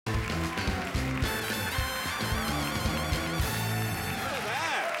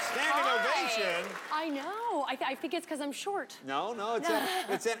know. I think it's because I'm short. No,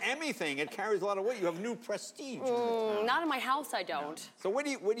 it's an Emmy thing. It carries a lot of weight. You have new prestige. Not in my house, I don't. No. So where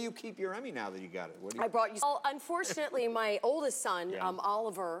do you keep your Emmy now that you got it? I brought you. Well, unfortunately, my oldest son,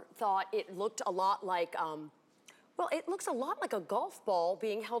 Oliver, thought it looked a lot like. Well, it looks a lot like a golf ball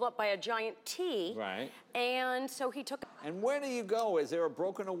being held up by a giant T. Right. And so he took. And where do you go? Is there a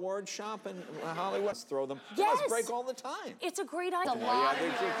broken award shop in Hollywood? Let's throw them. Yes. They must break all the time. It's a great idea. A lot of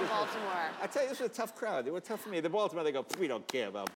people in Baltimore. I tell you, this is a tough crowd. They were tough for me. The Baltimore, they go, we don't care about